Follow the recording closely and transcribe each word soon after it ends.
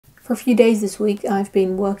For a few days this week, I've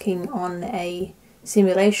been working on a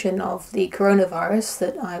simulation of the coronavirus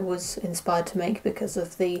that I was inspired to make because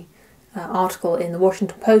of the article in the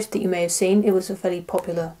Washington Post that you may have seen. It was a fairly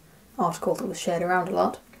popular article that was shared around a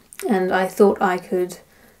lot, and I thought I could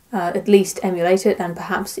at least emulate it and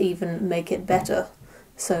perhaps even make it better.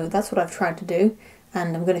 So that's what I've tried to do,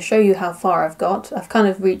 and I'm going to show you how far I've got. I've kind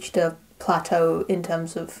of reached a plateau in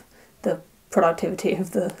terms of the productivity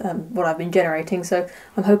of the what I've been generating, so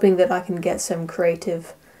I'm hoping that I can get some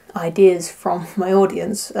creative ideas from my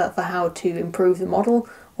audience for how to improve the model,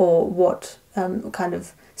 or what kind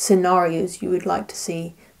of scenarios you would like to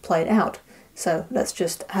see played out. So let's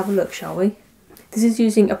just have a look, shall we? This is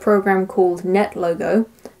using a program called NetLogo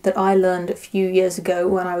that I learned a few years ago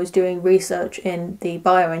when I was doing research in the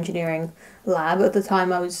bioengineering lab. At the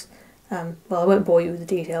time I was, well, I won't bore you with the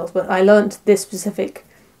details, but I learned this specific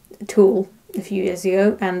tool a few years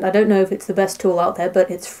ago, and I don't know if it's the best tool out there,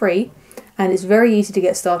 but it's free and it's very easy to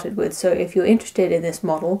get started with. So if you're interested in this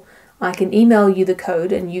model, I can email you the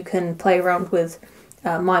code and you can play around with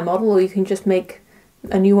my model, or you can just make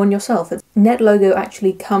a new one yourself. NetLogo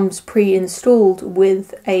actually comes pre-installed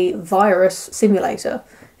with a virus simulator.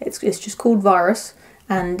 It's just called Virus,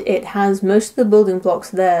 and it has most of the building blocks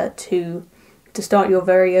there to start your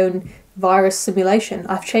very own virus simulation.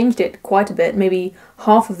 I've changed it quite a bit. Maybe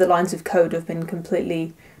half of the lines of code have been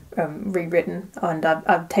completely rewritten, and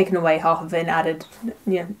I've taken away half of it and added,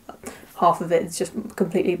 half of it. It's just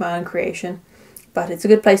completely my own creation. But it's a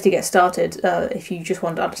good place to get started if you just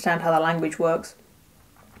want to understand how the language works.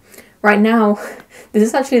 Right now, this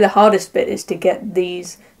is actually the hardest bit, is to get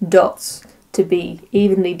these dots to be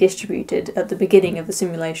evenly distributed at the beginning of the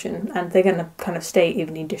simulation, and they're going to kind of stay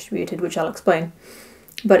evenly distributed, which I'll explain.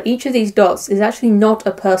 But each of these dots is actually not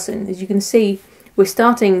a person. As you can see, we're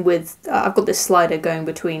starting with, I've got this slider going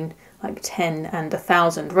between like 10 and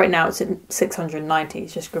 1,000. Right now it's at 690,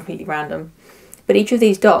 it's just completely random. But each of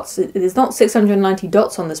these dots, there's not 690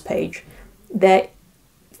 dots on this page, they're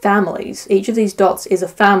families. Each of these dots is a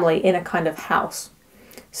family in a kind of house.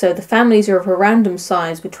 So the families are of a random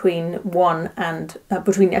size between 1 and,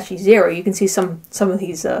 between actually 0. You can see some of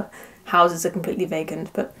these houses are completely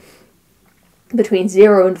vacant, but between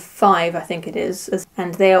 0 and 5, I think it is,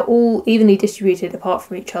 and they are all evenly distributed apart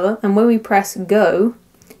from each other. And when we press go,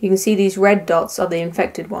 you can see these red dots are the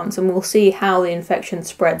infected ones, and we'll see how the infection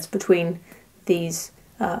spreads between these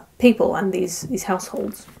people and these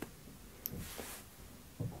households.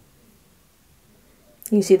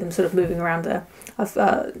 You see them sort of moving around there.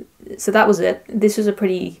 So that was it. This was a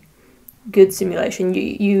pretty good simulation.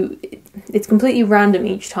 It's completely random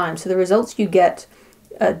each time, so the results you get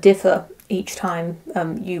differ each time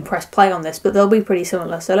you press play on this, but they'll be pretty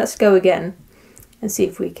similar. So let's go again and see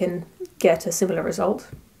if we can get a similar result.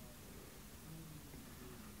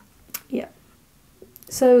 Yeah.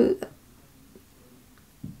 So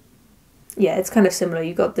yeah, it's kind of similar.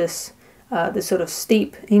 You've got this this sort of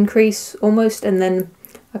steep increase almost, and then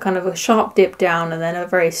a kind of a sharp dip down, and then a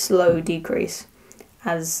very slow decrease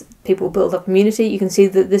as people build up immunity. You can see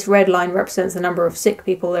that this red line represents the number of sick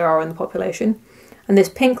people there are in the population, and this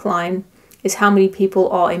pink line is how many people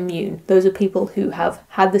are immune. Those are people who have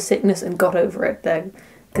had the sickness and got over it. They're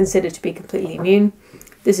considered to be completely immune.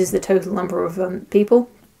 This is the total number of people.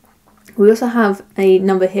 We also have a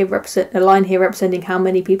number here, a line here representing how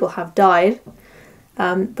many people have died,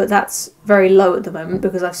 but that's very low at the moment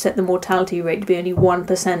because I've set the mortality rate to be only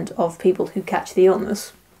 1% of people who catch the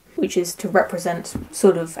illness, which is to represent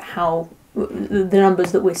sort of how the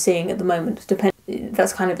numbers that we're seeing at the moment depend.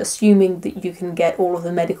 That's kind of assuming that you can get all of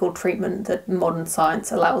the medical treatment that modern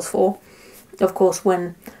science allows for. Of course,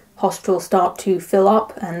 when hospitals start to fill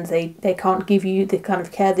up and they can't give you the kind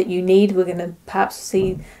of care that you need, we're going to perhaps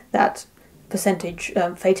see that percentage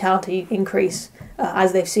fatality increase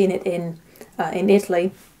as they've seen it in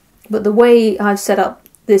Italy. But the way I've set up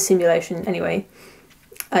this simulation anyway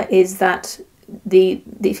is that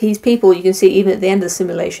these people, you can see even at the end of the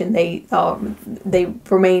simulation, they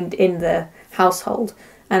remained in their household,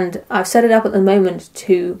 and I've set it up at the moment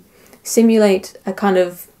to simulate a kind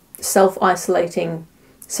of self-isolating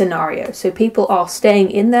scenario. So people are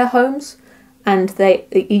staying in their homes, and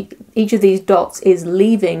each of these dots is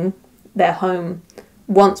leaving their home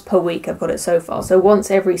once per week. I've got it so far, so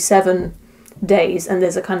once every 7 days, and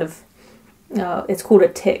there's a kind of it's called a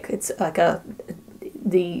tick. It's like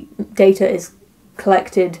the data is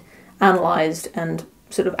collected, analysed, and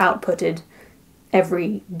sort of outputted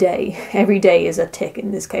every day. Every day is a tick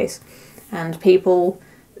in this case, and people,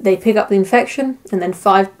 they pick up the infection, and then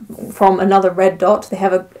 5 from another red dot, they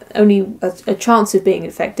have only a chance of being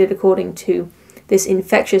infected according to this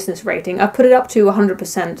infectiousness rating. I've put it up to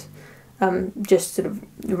 100% just sort of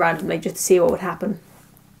randomly, just to see what would happen.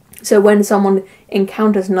 So when someone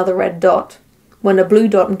encounters another red dot, when a blue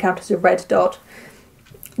dot encounters a red dot,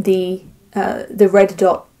 the red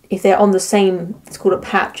dot, if they're on the same, it's called a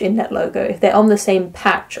patch in NetLogo, if they're on the same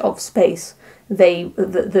patch of space,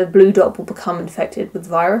 the blue dot will become infected with the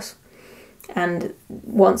virus. And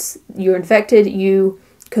once you're infected, you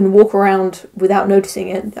can walk around without noticing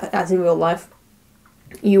it, as in real life.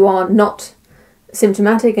 You are not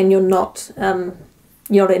symptomatic, and you're not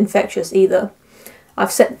infectious either.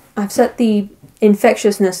 I've set the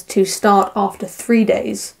infectiousness to start after 3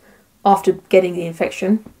 days after getting the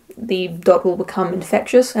infection. The dot will become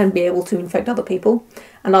infectious and be able to infect other people.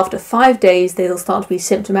 And after 5 days, they'll start to be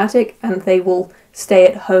symptomatic and they will stay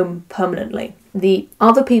at home permanently. The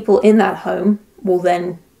other people in that home will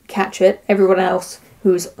then catch it. Everyone else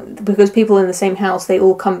because people in the same house, they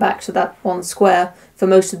all come back to that one square for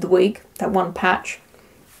most of the week, that one patch,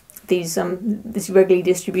 these regularly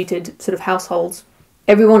distributed sort of households.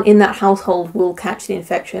 Everyone in that household will catch the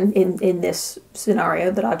infection in this scenario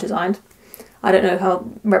that I've designed. I don't know how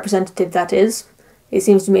representative that is. It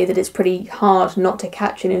seems to me that it's pretty hard not to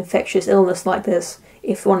catch an infectious illness like this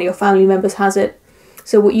if one of your family members has it.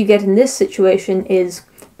 So what you get in this situation is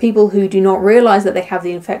people who do not realise that they have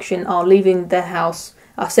the infection are leaving their house.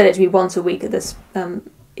 I've set it to be once a week at this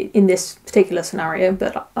in this particular scenario,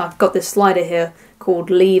 but I've got this slider here called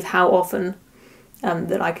Leave How Often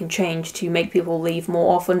that I can change to make people leave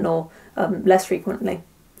more often or less frequently.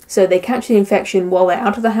 So they catch the infection while they're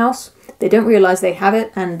out of the house, they don't realise they have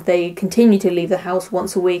it, and they continue to leave the house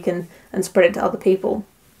once a week and spread it to other people.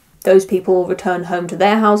 Those people return home to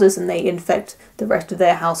their houses and they infect the rest of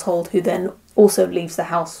their household, who then also leaves the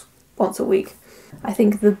house once a week. I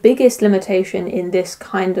think the biggest limitation in this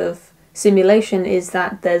kind of simulation is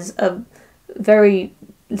that there's a very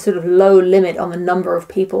sort of low limit on the number of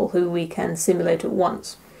people who we can simulate at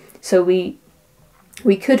once. So we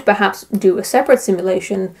could perhaps do a separate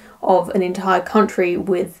simulation of an entire country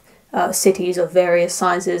with cities of various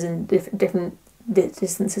sizes and different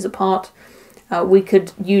distances apart. We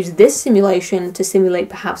could use this simulation to simulate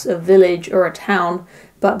perhaps a village or a town,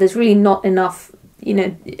 but there's really not enough,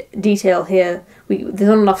 detail here. There's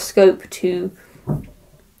not enough scope to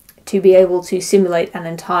be able to simulate an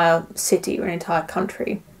entire city or an entire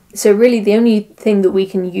country. So really the only thing that we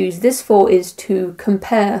can use this for is to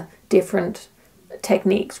compare different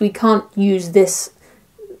techniques. We can't use this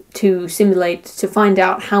to simulate, to find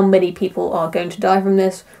out how many people are going to die from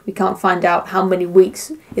this. We can't find out how many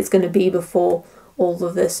weeks it's going to be before all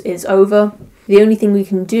of this is over. The only thing we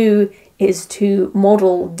can do is to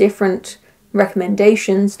model different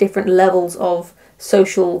recommendations, different levels of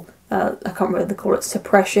social, I can't remember whether they call it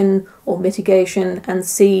suppression or mitigation, and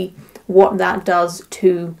see what that does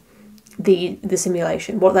to the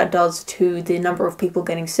simulation, what that does to the number of people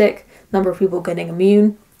getting sick, number of people getting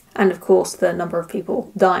immune, and of course the number of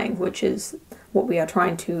people dying, which is what we are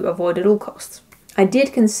trying to avoid at all costs. I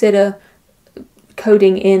did consider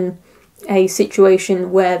coding in a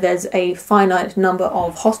situation where there's a finite number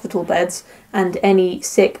of hospital beds and any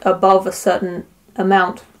sick above a certain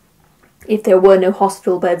amount, if there were no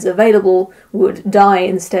hospital beds available, would die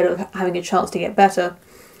instead of having a chance to get better.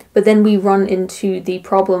 But then we run into the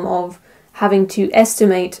problem of having to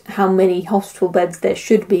estimate how many hospital beds there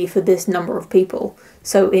should be for this number of people.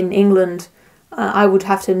 So in England, I would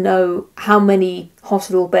have to know how many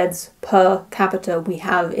hospital beds per capita we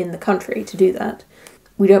have in the country to do that.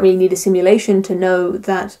 We don't really need a simulation to know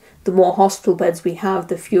that the more hospital beds we have,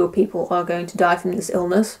 the fewer people are going to die from this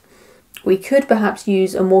illness. We could perhaps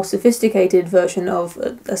use a more sophisticated version of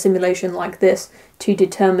a simulation like this to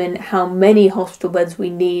determine how many hospital beds we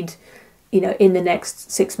need, in the next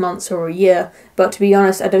 6 months or a year. But to be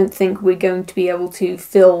honest, I don't think we're going to be able to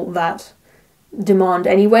fill that demand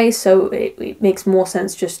anyway, so it makes more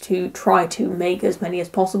sense just to try to make as many as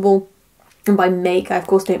possible. And by make, I of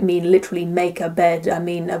course don't mean literally make a bed, I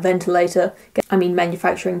mean a ventilator. I mean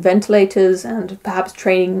manufacturing ventilators and perhaps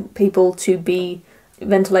training people to be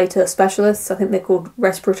ventilator specialists. I think they're called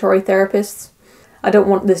respiratory therapists. I don't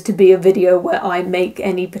want this to be a video where I make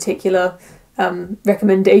any particular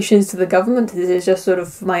recommendations to the government. This is just sort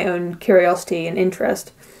of my own curiosity and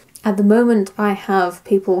interest. At the moment I have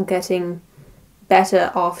people getting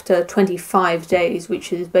better after 25 days,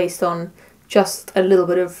 which is based on just a little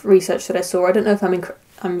bit of research that I saw. I don't know if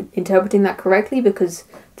I'm interpreting that correctly, because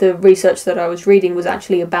the research that I was reading was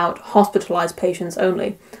actually about hospitalised patients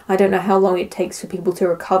only. I don't know how long it takes for people to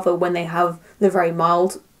recover when they have the very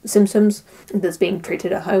mild symptoms that's being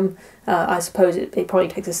treated at home. I suppose it probably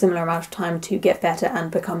takes a similar amount of time to get better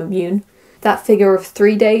and become immune. That figure of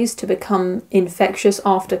 3 days to become infectious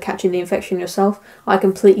after catching the infection yourself, I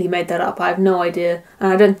completely made that up. I have no idea,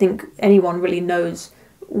 and I don't think anyone really knows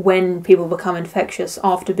when people become infectious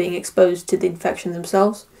after being exposed to the infection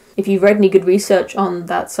themselves. If you've read any good research on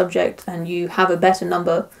that subject and you have a better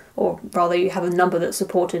number, or rather you have a number that's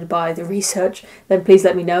supported by the research, then please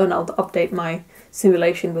let me know and I'll update my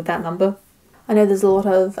simulation with that number. I know there's a lot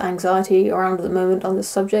of anxiety around at the moment on this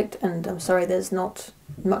subject, and I'm sorry there's not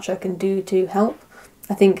much I can do to help.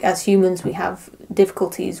 I think as humans we have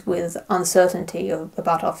difficulties with uncertainty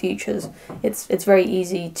about our futures. It's very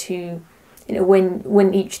easy to,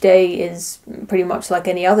 when each day is pretty much like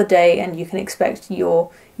any other day and you can expect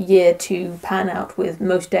your year to pan out with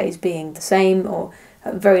most days being the same or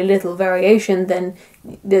very little variation, then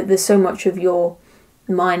there's so much of your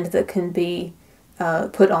mind that can be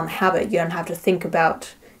put on habit. You don't have to think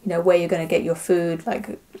about where you're going to get your food,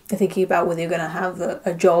 like thinking about whether you're going to have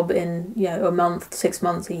a job in a month, 6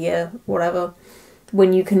 months, a year, whatever.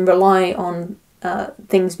 When you can rely on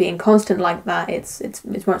things being constant like that,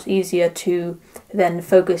 it's much easier to then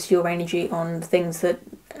focus your energy on things that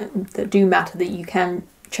do matter, that you can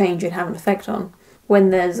change and have an effect on. When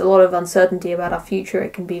there's a lot of uncertainty about our future,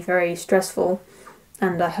 it can be very stressful,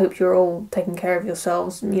 and I hope you're all taking care of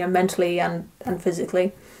yourselves, mentally and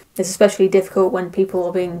physically. It's especially difficult when people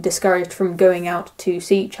are being discouraged from going out to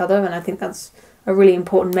see each other, and I think that's a really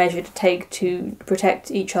important measure to take to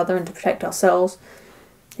protect each other and to protect ourselves,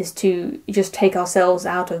 is to just take ourselves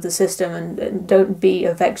out of the system and don't be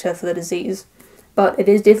a vector for the disease. But it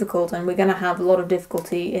is difficult, and we're going to have a lot of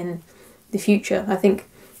difficulty in the future. I think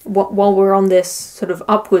while we're on this sort of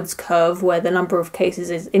upwards curve where the number of cases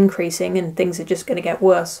is increasing and things are just going to get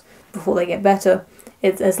worse before they get better,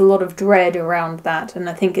 there's a lot of dread around that, and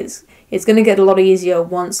I think it's going to get a lot easier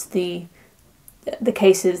once the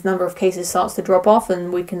number of cases starts to drop off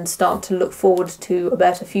and we can start to look forward to a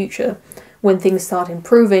better future. When things start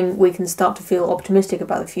improving, we can start to feel optimistic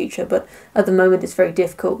about the future, but at the moment it's very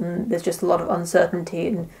difficult and there's just a lot of uncertainty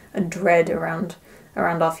and dread around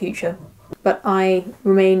our future. But I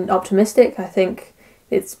remain optimistic. I think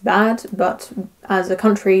it's bad, but as a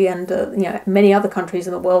country and many other countries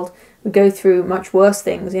in the world, we go through much worse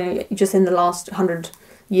things. Just in the last 100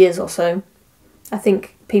 years or so, I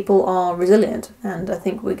think people are resilient, and I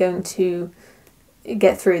think we're going to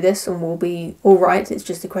get through this and we'll be all right. It's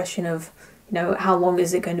just a question of how long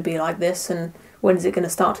is it going to be like this, and when is it going to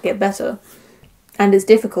start to get better? And it's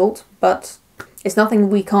difficult, but it's nothing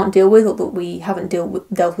we can't deal with or that we haven't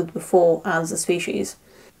dealt with before as a species.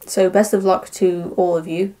 So best of luck to all of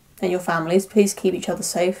you and your families. Please keep each other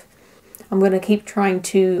safe. I'm going to keep trying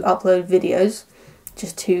to upload videos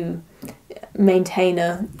just to maintain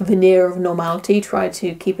a veneer of normality, try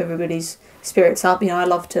to keep everybody's spirits up. I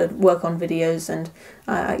love to work on videos, and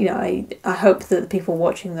I hope that the people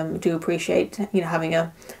watching them do appreciate having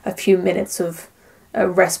a few minutes of a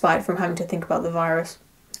respite from having to think about the virus.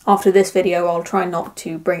 After this video I'll try not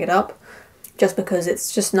to bring it up, just because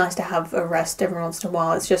it's just nice to have a rest every once in a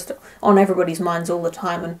while. It's just on everybody's minds all the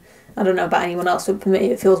time, and I don't know about anyone else, but for me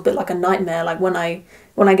it feels a bit like a nightmare. Like when I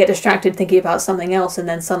get distracted thinking about something else and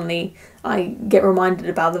then suddenly I get reminded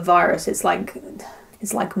about the virus, it's like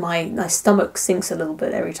my stomach sinks a little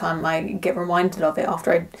bit every time I get reminded of it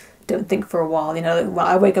after I don't think for a while. When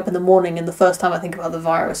I wake up in the morning and the first time I think about the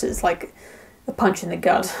virus, it's like a punch in the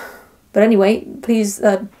gut. But anyway, please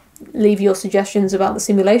leave your suggestions about the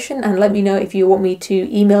simulation and let me know if you want me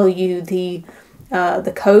to email you the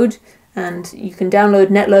code, and you can download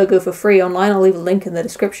NetLogo for free online. I'll leave a link in the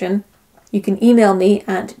description. You can email me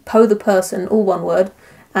at potheperson, all one word,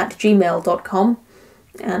 @gmail.com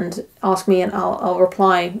and ask me, and I'll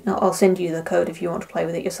reply. I'll send you the code if you want to play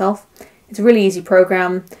with it yourself. It's a really easy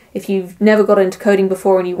program. If you've never got into coding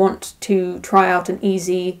before and you want to try out an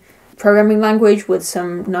easy programming language with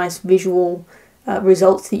some nice visual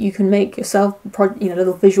results that you can make yourself,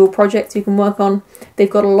 little visual projects you can work on, they've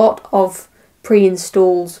got a lot of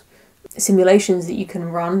pre-installed simulations that you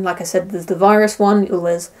can run. Like I said, there's the virus one,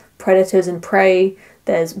 there's predators and prey,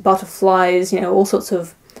 there's butterflies, all sorts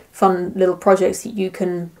of fun little projects that you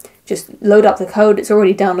can just load up the code. It's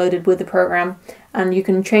already downloaded with the program, and you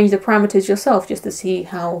can change the parameters yourself just to see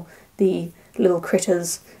how the little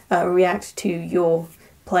critters react to your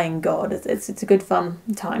playing God. It's a good fun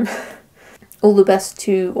time. All the best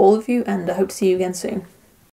to all of you, and I hope to see you again soon.